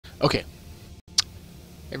Okay.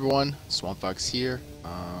 Hey everyone, Swampfox here.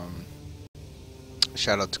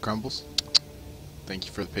 Shout out to Crumbles. Thank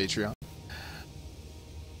you for the Patreon.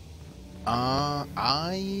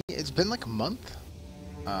 It's been like a month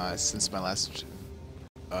since my last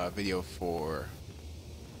video for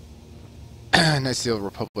Knights of the Old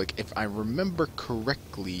Republic. If I remember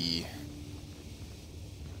correctly,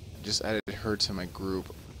 I just added her to my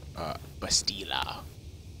group, Bastila.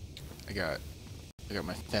 I got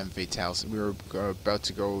my femme fatales. We were about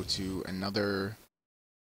to go to another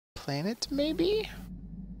planet, maybe?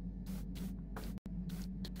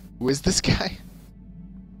 Who is this guy?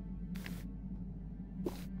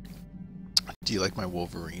 Do you like my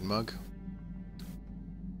Wolverine mug?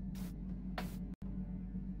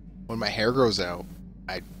 When my hair grows out,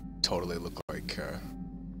 I totally look like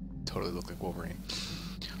Wolverine.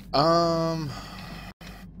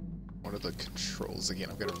 What are the controls again?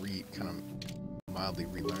 I'm gonna kind of mildly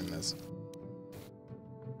relearn this.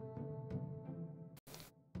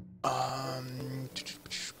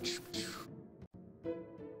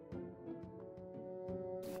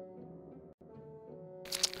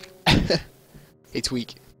 Hey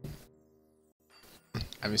Tweak,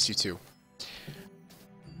 I miss you too.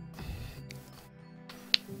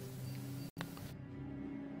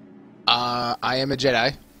 I am a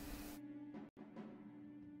Jedi.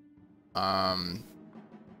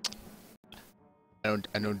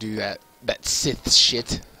 I don't do that Sith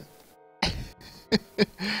shit.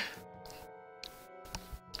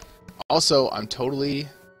 Also, I'm totally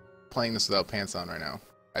playing this without pants on right now.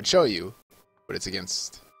 I'd show you, but it's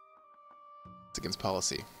against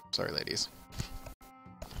policy. Sorry, ladies.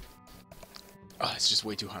 Oh, it's just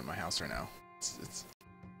way too hot in my house right now.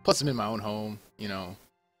 Plus I'm in my own home, you know.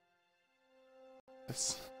 You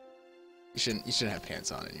shouldn't have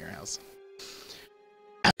pants on in your house.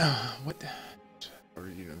 What? Or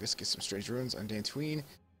you know, let's get some strange ruins on Dantooine.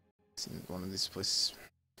 One of these places.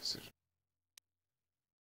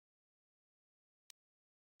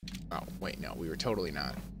 Oh wait, no, we were totally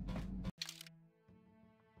not.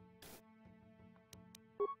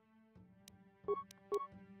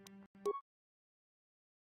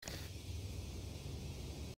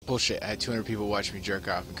 Bullshit, I had 200 people watch me jerk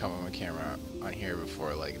off and come on my camera on here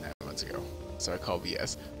before like 9 months ago. So I call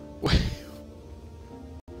BS.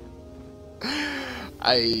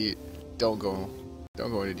 I don't go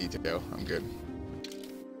into detail. I'm good.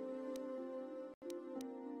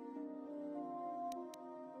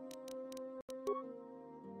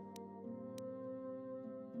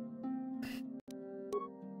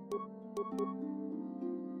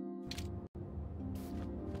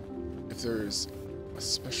 If there's a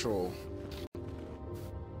special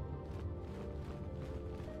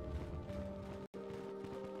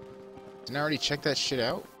didn't I already check that shit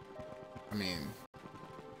out? I mean,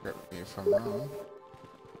 correct me if I'm wrong.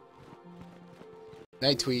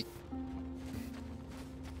 Night tweet.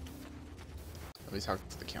 Let me talk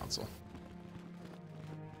to the council.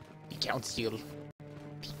 The council.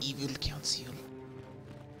 The evil council.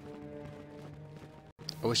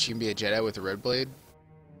 I wish you can be a Jedi with a red blade.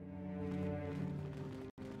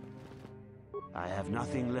 I have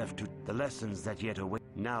nothing left to the lessons that yet await.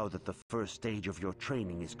 Now that the first stage of your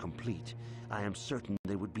training is complete, I am certain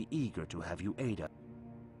they would be eager to have you aid us.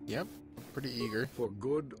 Yep, pretty eager. For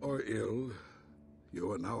good or ill,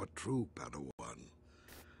 you are now a true Padawan.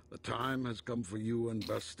 The time has come for you and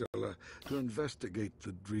Bastila to investigate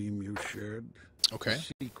the dream you shared. Okay.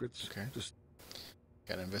 The secrets. Okay.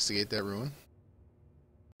 Gotta investigate that ruin.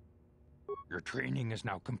 Your training is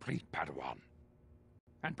now complete, Padawan.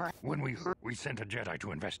 And when we heard, we sent a Jedi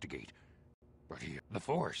to investigate. But the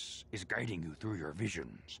Force is guiding you through your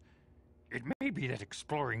visions. It may be that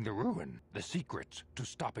exploring the ruin, the secrets to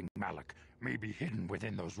stopping Malak, may be hidden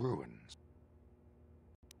within those ruins.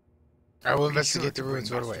 I will investigate the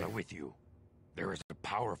ruins right away. With you. There is a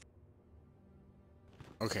powerful.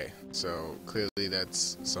 Okay, so clearly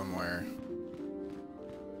that's somewhere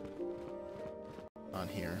on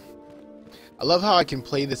here. I love how I can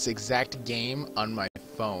play this exact game on my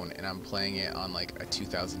phone, and I'm playing it on like a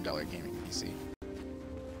 $2,000 gaming PC.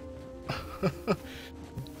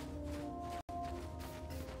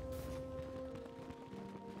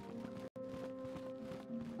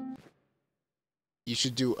 You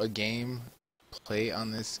should do a game play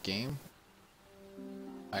on this game.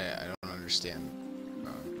 I don't understand,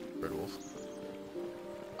 Red Wolf.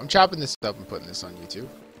 I'm chopping this up and putting this on YouTube.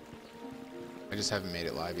 I just haven't made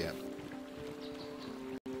it live yet.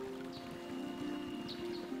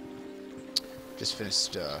 Just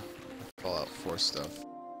finished Fallout 4 stuff.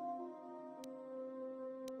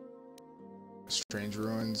 Strange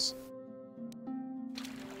ruins.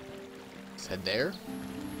 Let's head there.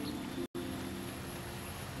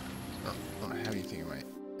 Oh, I don't have anything in my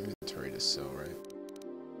inventory to sell, right?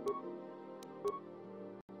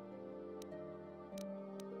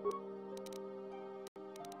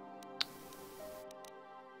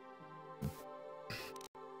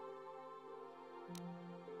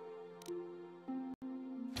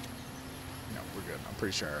 No, we're good. I'm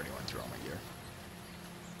pretty sure I already went through all my gear.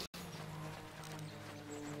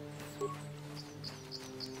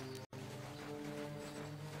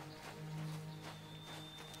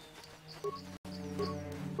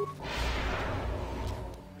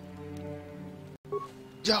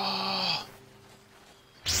 Yeah.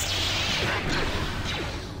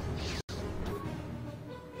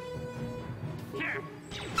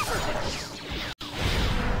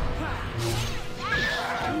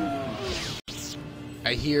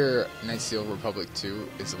 I hear Knights of the Old Republic 2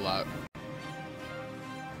 is a lot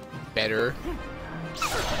better.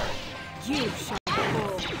 You shall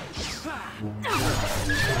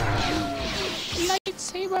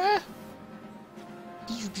Lightsaber.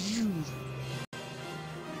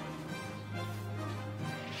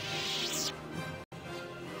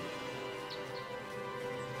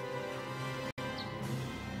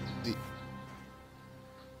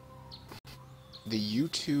 The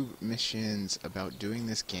YouTube missions about doing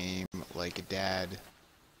this game, like a dad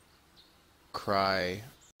cry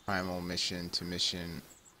primal mission to mission.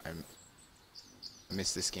 I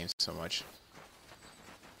miss this game so much.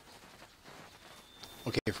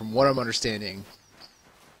 Okay, from what I'm understanding,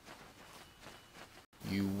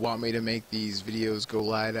 you want me to make these videos go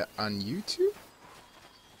live on YouTube?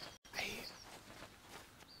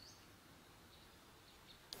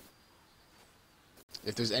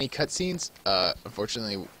 If there's any cutscenes,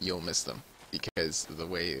 unfortunately you'll miss them because of the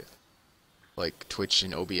way like Twitch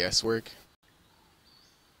and OBS work.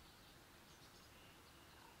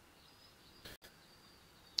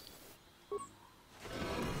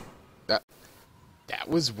 That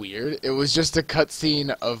was weird. It was just a cutscene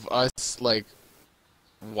of us like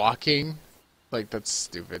walking. Like, that's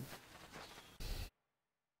stupid.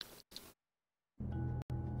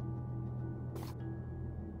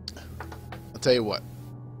 I'll tell you what.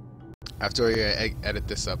 After I edit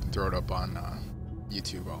this up and throw it up on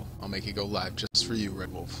YouTube, I'll make it go live just for you,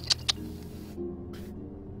 Red Wolf.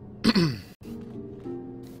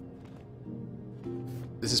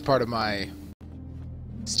 This is part of my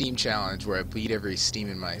Steam challenge where I beat every Steam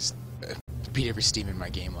in my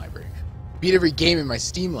game library. Beat every game in my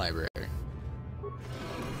Steam library.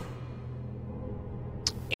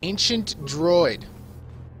 Ancient Droid.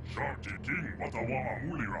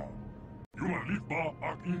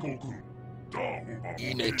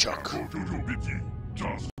 Inechak.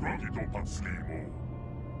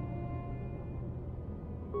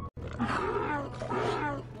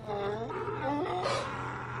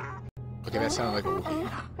 Okay, that sounded like a Wookiee.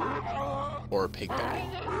 Or a pig belly.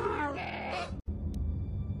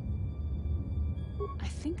 I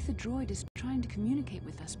think the droid is trying to communicate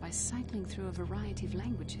with us by cycling through a variety of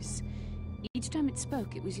languages. Each time it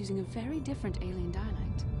spoke, it was using a very different alien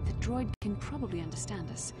dialect. The droid can probably understand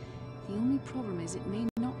us. The only problem is it may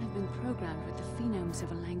not have been programmed with the phonemes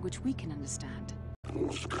of a language we can understand.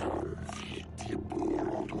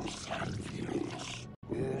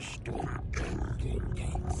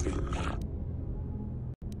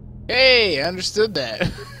 Hey, I understood that.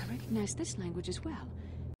 I recognize this language as well.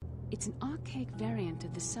 It's an archaic variant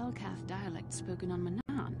of the Selkath dialect spoken on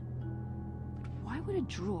Manaan. But why would a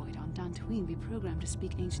droid on Dantooine be programmed to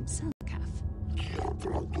speak ancient Selkath?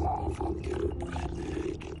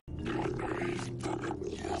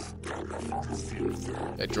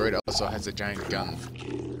 That droid also has a giant gun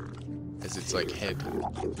as its like head.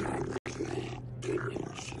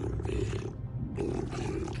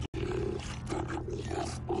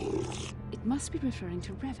 It must be referring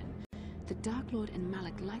to Revan. The Dark Lord and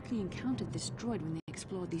Malak likely encountered this droid when they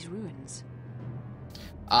explored these ruins.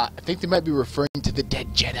 I think they might be referring to the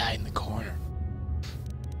dead Jedi in the corner.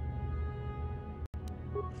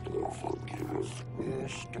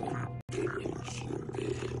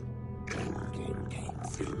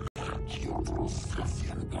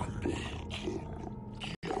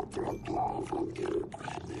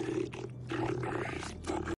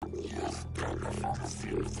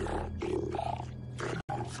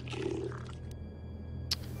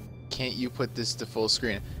 Can't you put this to full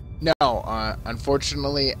screen? No,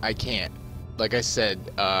 unfortunately I can't. Like I said,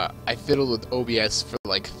 I fiddled with OBS for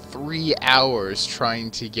like 3 hours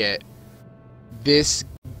trying to get this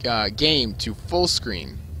game to full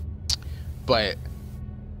screen, but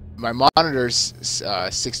my monitor's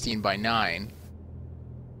 16:9,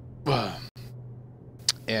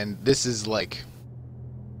 And this is like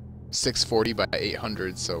 640 by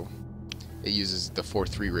 800, so it uses the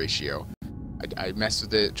 4:3 ratio. I messed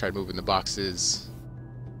with it, tried moving the boxes,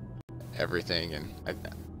 everything, and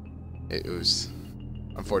it was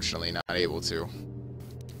unfortunately not able to.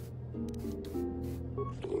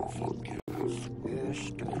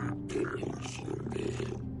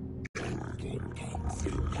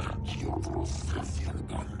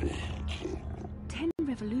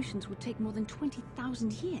 Revolutions would take more than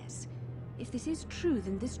 20,000 years. If this is true,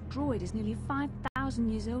 then this droid is nearly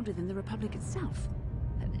 5,000 years older than the Republic itself.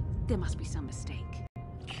 There must be some mistake.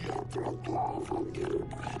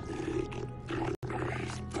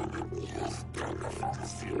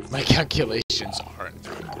 My calculations aren't.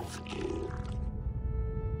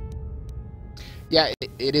 Yeah,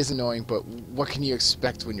 it is annoying, but what can you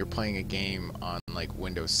expect when you're playing a game on like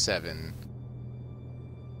Windows 7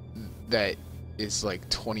 that is like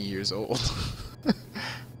 20 years old?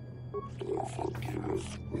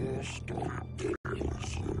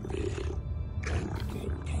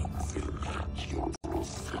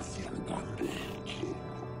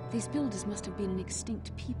 These builders must have been an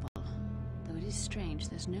extinct people, though it is strange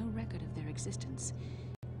there's no record of their existence.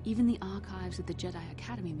 Even the archives of the Jedi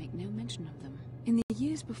Academy make no mention of them. In the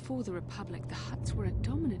years before the Republic, the Hutts were a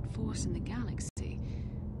dominant force in the galaxy,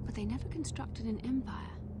 but they never constructed an empire.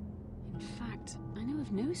 In fact, I know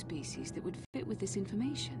of no species that would fit with this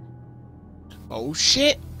information. Oh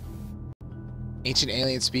shit! Ancient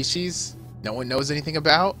alien species no one knows anything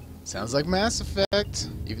about? Sounds like Mass Effect,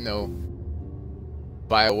 even though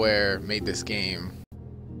BioWare made this game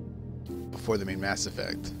before they made Mass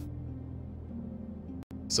Effect.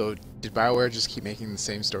 So, did BioWare just keep making the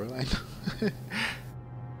same storyline?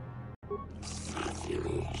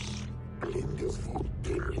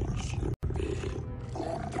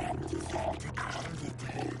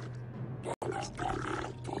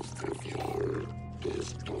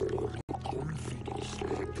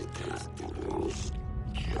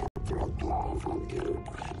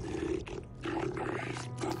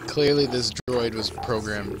 Clearly, this droid was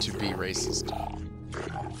programmed to be racist.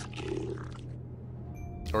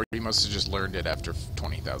 Or he must have just learned it after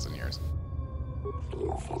 20,000 years.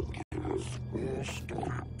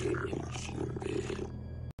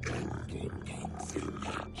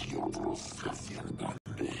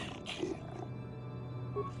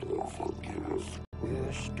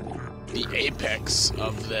 The apex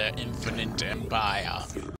of the infinite empire.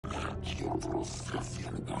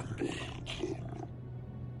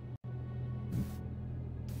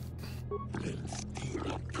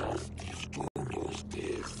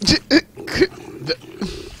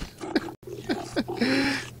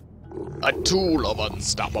 A tool of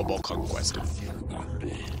unstoppable conquest.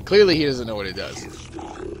 Clearly he doesn't know what it does.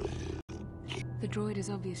 The droid is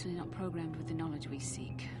obviously not programmed with the knowledge we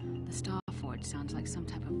seek. The Starforge sounds like some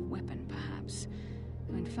type of weapon, perhaps.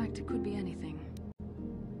 Though in fact, it could be anything.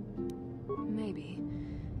 Maybe.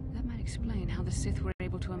 That might explain how the Sith were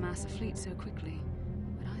able to amass a fleet so quickly.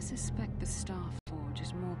 But I suspect the Starforge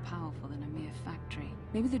is more powerful than a mere factory.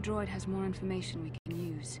 Maybe the droid has more information we can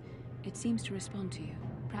use. It seems to respond to you.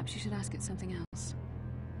 Perhaps you should ask it something else.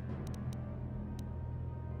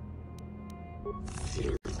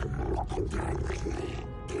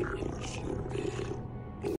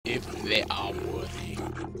 If they are worthy.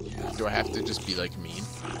 Do I have to just be like mean?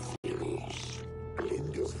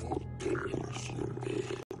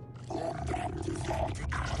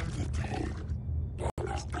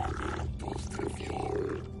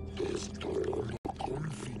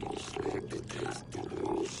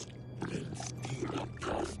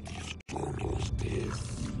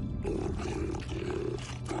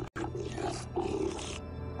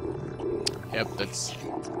 Yep, that's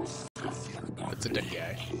a dead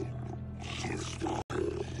guy.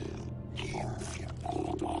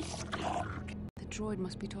 The droid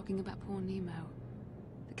must be talking about poor Nemo.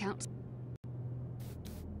 The Count.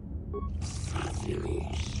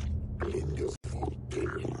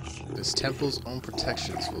 This temple's own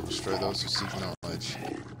protections will destroy those who seek knowledge.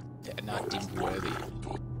 They are not deemed worthy.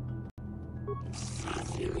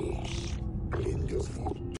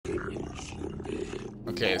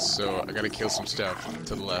 Okay, so I gotta kill some stuff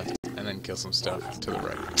to the left, and then kill some stuff to the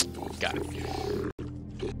right. Got it.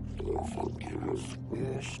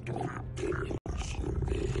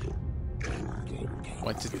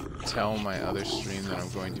 Want to tell my other stream that I'm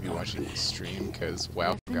going to be watching this stream, because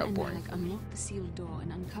WoW got boring. Malik unlocked the sealed door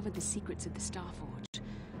and uncovered the secrets of the Starforge.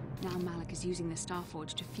 Now Malik is using the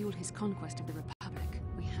Starforge to fuel his conquest of the Republic.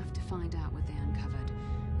 We have to find out what they uncovered.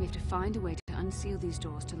 We have to find a way to unseal these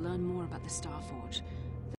doors to learn more about the Starforge.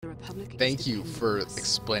 the Republic. Thank you for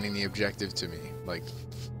explaining the objective to me, like,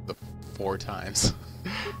 the 4 times.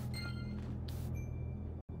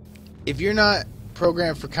 If you're not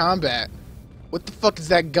programmed for combat, what the fuck is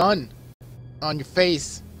that gun on your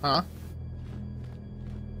face, huh?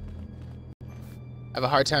 I have a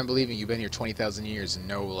hard time believing you've been here 20,000 years and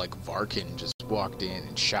no, like, Varkin just walked in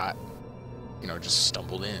and shot, you know, just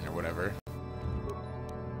stumbled in or whatever.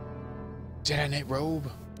 Jedi Knight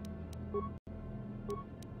robe.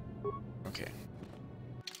 Okay.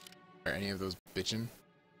 Are any of those bitchin'?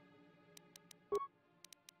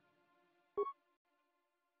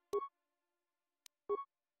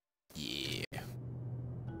 Yeah.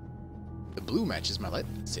 The blue matches my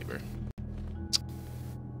lightsaber.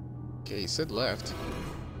 Okay, he said left.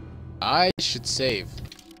 I should save.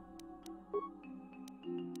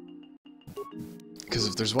 Because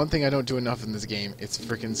if there's one thing I don't do enough in this game, it's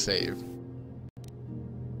frickin' save.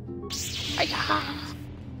 Ah!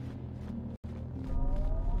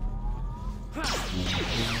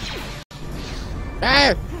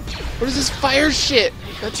 What is this fire shit?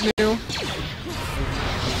 That's new.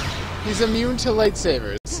 He's immune to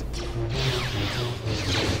lightsabers.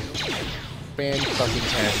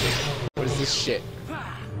 Fan-fucking-tastic. What is this shit?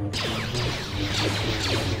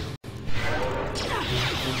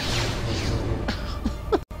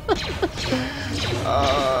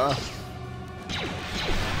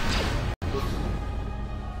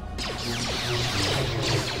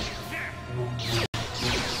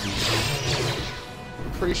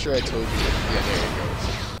 I'm pretty sure I told you. Yeah, there it goes.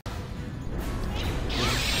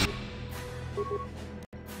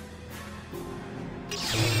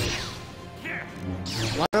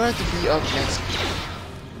 Why do I have to be up next?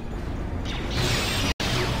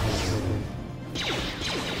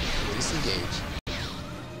 Disengage.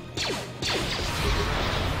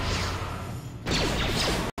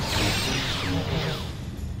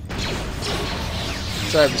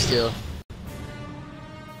 Sorry, Bastille.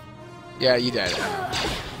 Yeah, you died.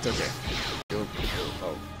 It's okay.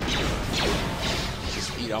 Oh. Just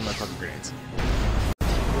eat all my fucking grenades.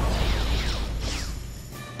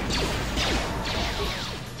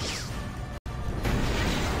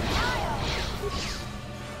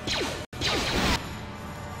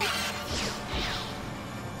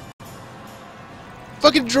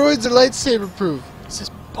 Fucking droids are lightsaber proof. This is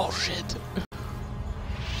bullshit.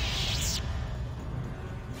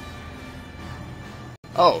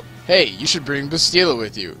 Oh, hey, you should bring Bastila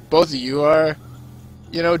with you. Both of you are,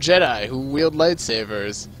 you know, Jedi who wield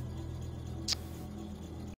lightsabers.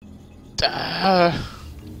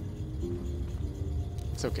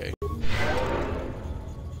 It's okay.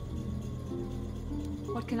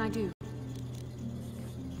 What can I do?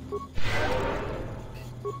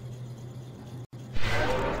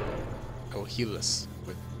 I will heal us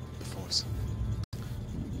with the Force.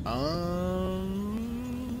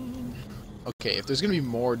 Okay, if there's gonna be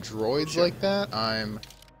more droids like that, I'm...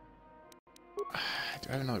 Do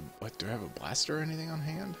I have another... What, do I have a blaster or anything on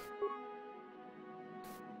hand?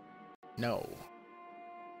 No.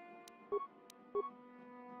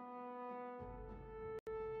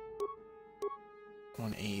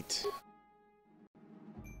 One 8.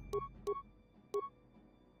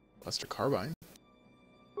 Blaster carbine.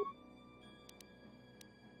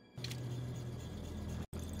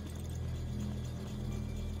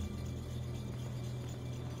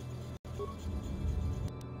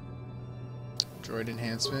 Droid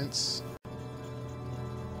enhancements.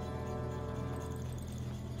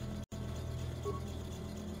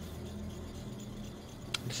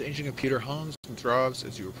 This ancient computer hums and throbs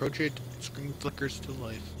as you approach it. The screen flickers to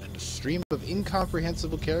life, and a stream of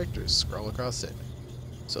incomprehensible characters scroll across it.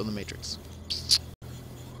 So the Matrix.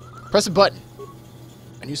 Press a button.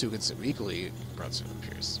 A new sequence equally broadsword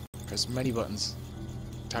appears. Press many buttons.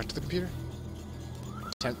 Talk to the computer.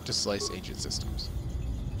 Attempt to slice ancient systems.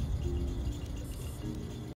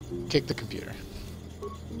 Kick the computer.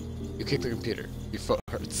 You kick the computer. Your foot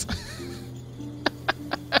hurts.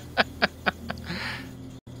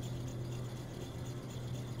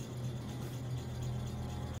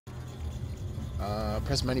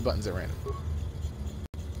 Press many buttons at random.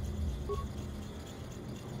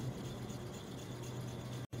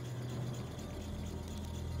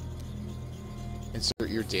 Insert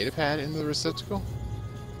your datapad into the receptacle.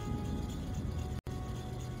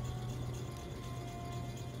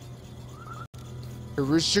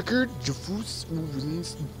 Press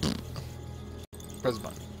the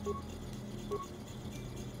button.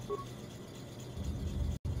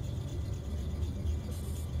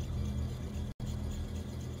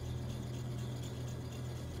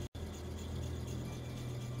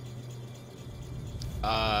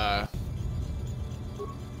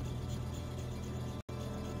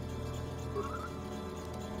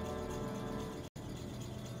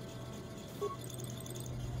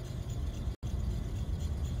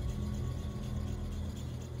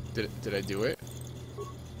 Did I do it?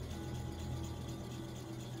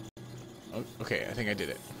 Oh, okay, I think I did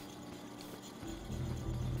it.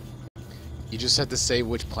 You just have to say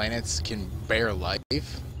which planets can bear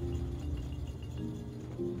life.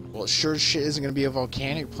 Well, it sure as shit isn't gonna be a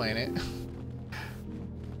volcanic planet.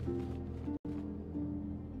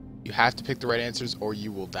 You have to pick the right answers or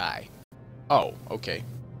you will die. Oh, okay.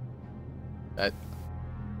 That...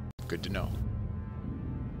 good to know.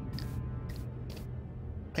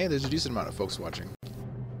 Hey, there's a decent amount of folks watching. I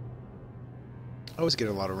always get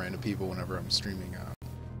a lot of random people whenever I'm streaming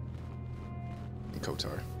in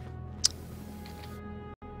KOTOR.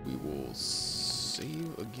 We will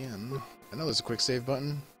save again. I know there's a quick save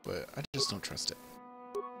button, but I just don't trust it.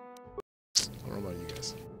 I don't know about you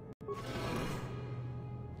guys.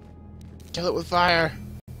 Kill it with fire!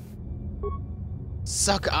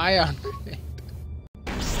 Suck ion grenade!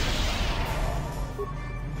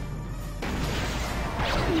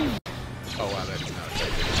 Oh wow, that is not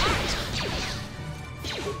effective.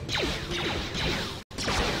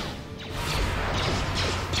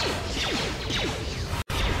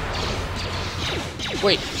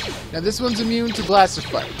 Wait, now this one's immune to blaster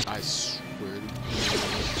fire. I swear to God.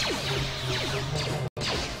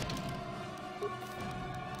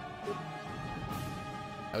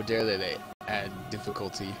 How dare they add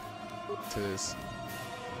difficulty to this.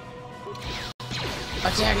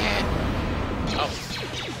 Attack it! Oh.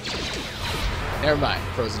 Never mind,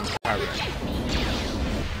 frozen power.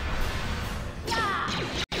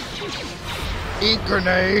 Eat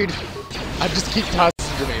grenade! I just keep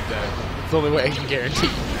tossing grenade though. It's the only way I can guarantee.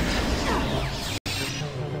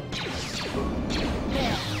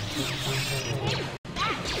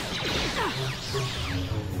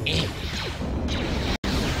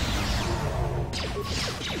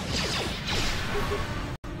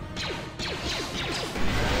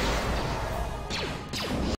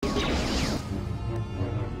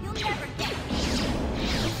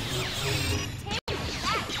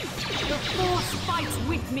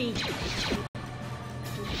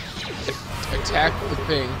 Attack the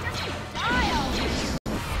thing.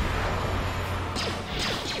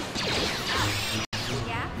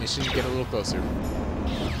 Mission, get a little closer.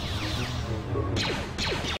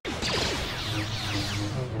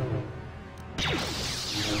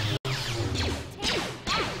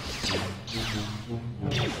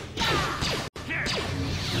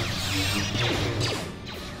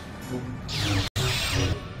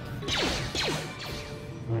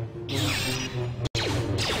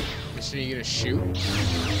 Mission, are you gonna shoot?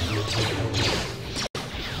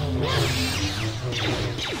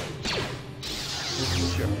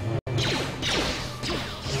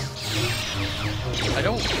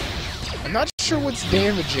 I'm not sure what's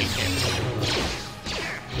damaging him.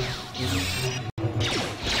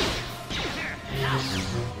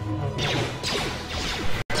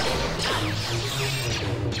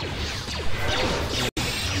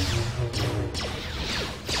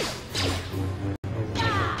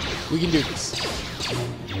 We can do this.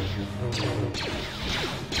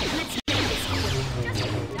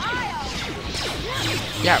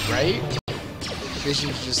 Yeah, right? They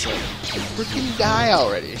should just like freaking die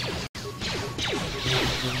already.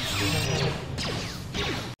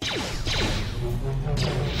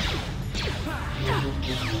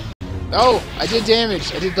 Oh, I did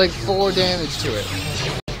damage. I did like 4 damage to it.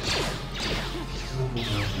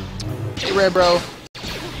 Hey, Rare Bro.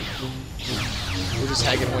 We're just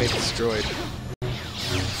hacking away at this droid.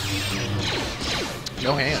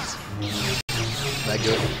 No hands. That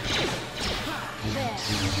good?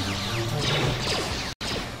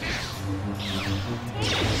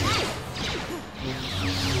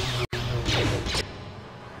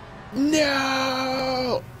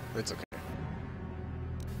 No! It's okay.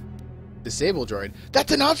 Disable droid.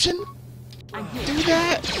 That's an option? Do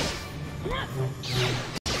that!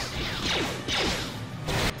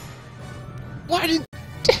 Why did...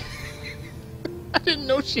 I didn't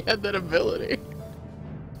know she had that ability.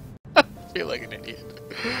 I feel like an idiot.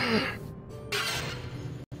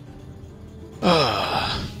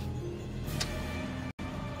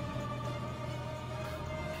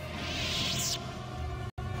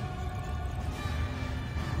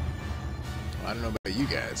 I don't know about you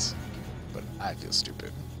guys, but I feel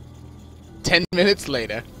stupid. 10 minutes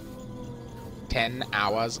later. 10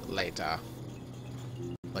 hours later.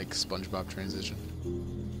 Like SpongeBob transition.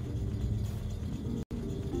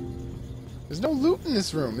 There's no loot in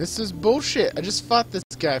this room. This is bullshit. I just fought this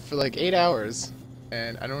guy for like 8 hours.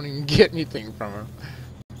 And I don't even get anything from him.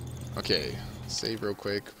 Okay. Save real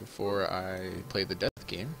quick before I play the death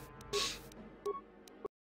game.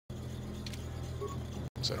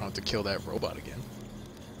 so I don't have to kill that robot again.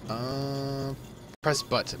 Press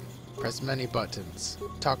button. Press many buttons.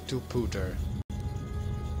 Talk to Pooter.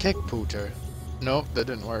 Kick Pooter. Nope, that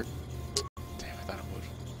didn't work. Damn, I thought it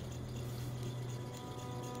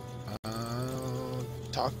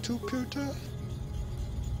would. Talk to Pooter?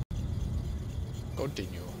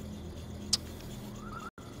 Continue.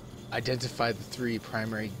 Identify the 3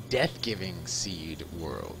 primary death-giving seed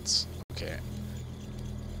worlds. Okay.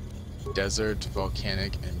 Desert,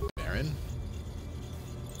 volcanic, and barren.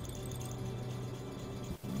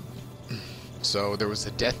 So there was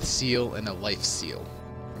a death seal and a life seal.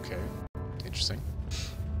 Okay. Interesting.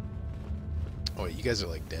 Oh, you guys are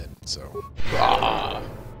like dead, so. Ah!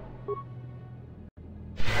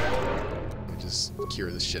 Let me just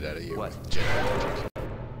cure the shit out of you with Jedi magic.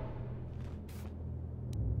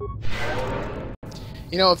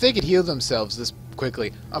 You know, if they could heal themselves this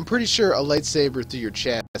quickly, I'm pretty sure a lightsaber through your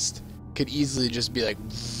chest could easily just be like,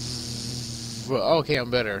 okay,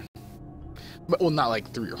 I'm better. But, well, not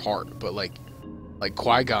like through your heart, but like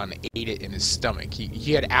Qui-Gon ate it in his stomach.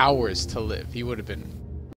 He had hours to live. He would have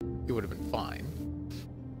been fine.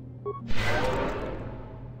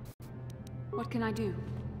 What can I do?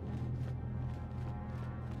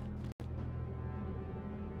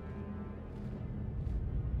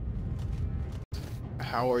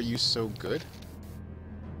 How are you so good?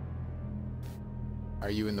 Are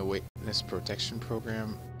you in the witness protection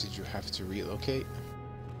program? Did you have to relocate?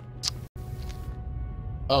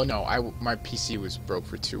 Oh no, my PC was broke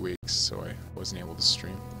for 2 weeks, so I wasn't able to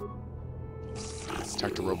stream. Let's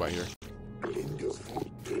talk to Robot here.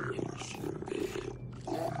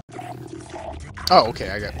 Oh, okay,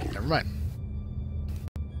 I got it. Never mind.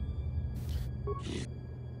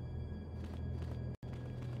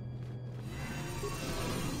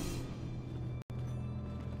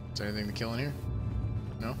 Is there anything to kill in here?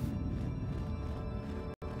 No?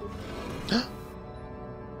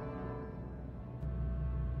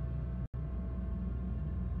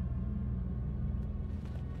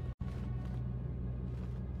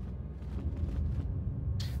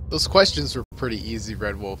 Those questions were pretty easy,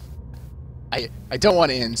 Red Wolf. I don't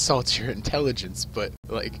want to insult your intelligence, but,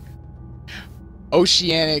 like,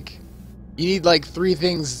 oceanic, you need, like, 3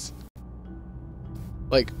 things.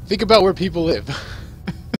 Like, think about where people live.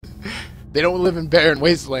 They don't live in barren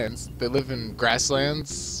wastelands. They live in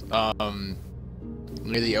grasslands,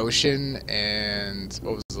 near the ocean, and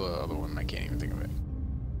what was the other one? I can't even think of it.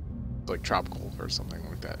 Like tropical or something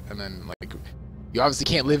like that. And then, like, you obviously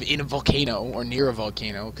can't live in a volcano or near a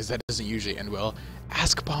volcano, because that doesn't usually end well.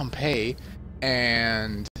 Ask Pompeii,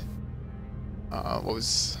 and what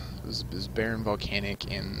was it was barren, volcanic,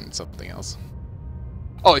 and something else.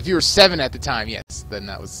 Oh, if you were 7 at the time, yes, then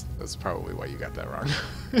that's probably why you got that wrong.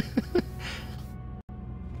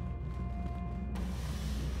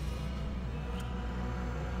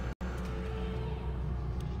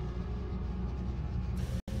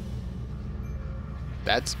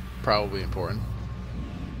 That's probably important.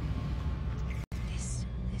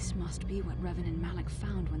 This must be what Revan and Malak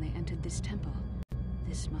found when they entered this temple.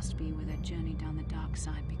 This must be where their journey down the dark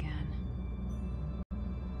side began.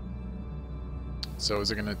 So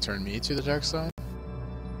is it going to turn me to the dark side?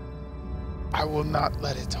 I will not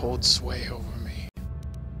let it hold sway over me.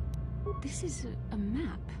 This is a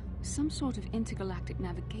map. Some sort of intergalactic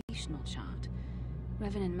navigational chart.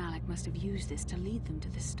 Revan and Malak must have used this to lead them to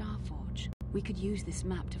the Starforge. We could use this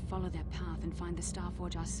map to follow their path and find the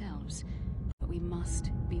Starforge ourselves. But we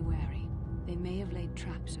must be wary. They may have laid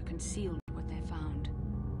traps or concealed what they found.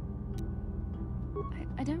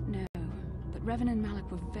 I don't know. But Revan and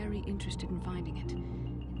Malak were very interested in finding it.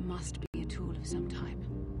 It must be a tool of some type,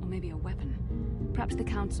 or maybe a weapon. Perhaps the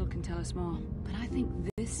Council can tell us more. But I think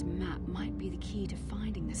this map might be the key to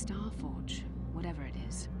finding the Starforge, whatever it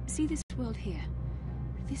is. See this world here?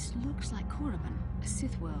 This looks like Korriban, a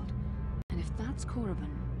Sith world. And if that's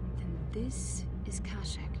Korriban, then this is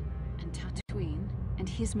Kashyyyk, and Tatooine, and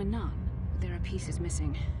here's Manan. There are pieces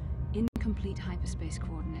missing. Incomplete hyperspace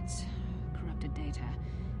coordinates, corrupted data.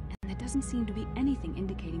 There doesn't seem to be anything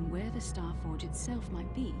indicating where the Starforge itself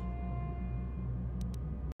might be.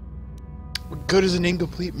 What good is an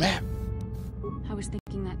incomplete map? I was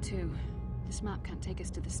thinking that too. This map can't take us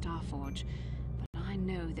to the Starforge, but I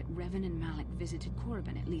know that Revan and Malak visited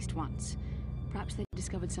Korriban at least once. Perhaps they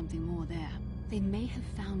discovered something more there. They may have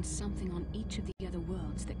found something on each of the other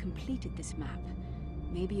worlds that completed this map.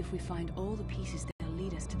 Maybe if we find all the pieces, they'll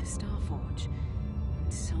lead us to the Starforge,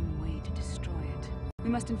 and some way to destroy it. We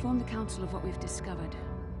must inform the Council of what we've discovered.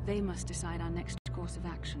 They must decide our next course of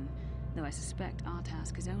action, though I suspect our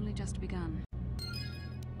task has only just begun.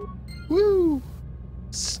 Woo!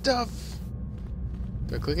 Stuff!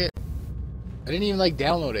 Do I click it? I didn't even like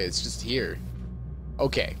download it. It's just here.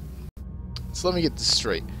 Okay. So let me get this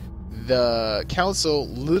straight. The council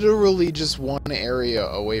literally just one area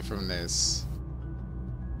away from this.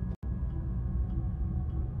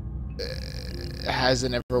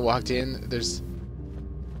 Hasn't ever walked in. There's...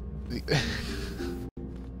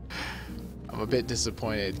 I'm a bit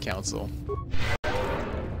disappointed, council.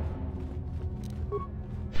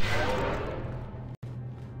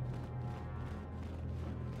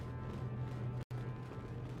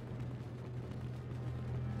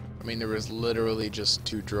 I mean, there was literally just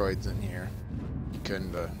 2 droids in here. You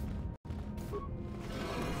couldn't have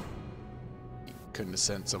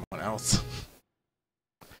sent someone else.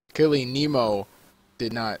 Clearly, Nemo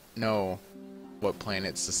did not know what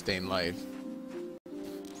planets sustain life.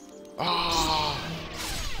 Oh!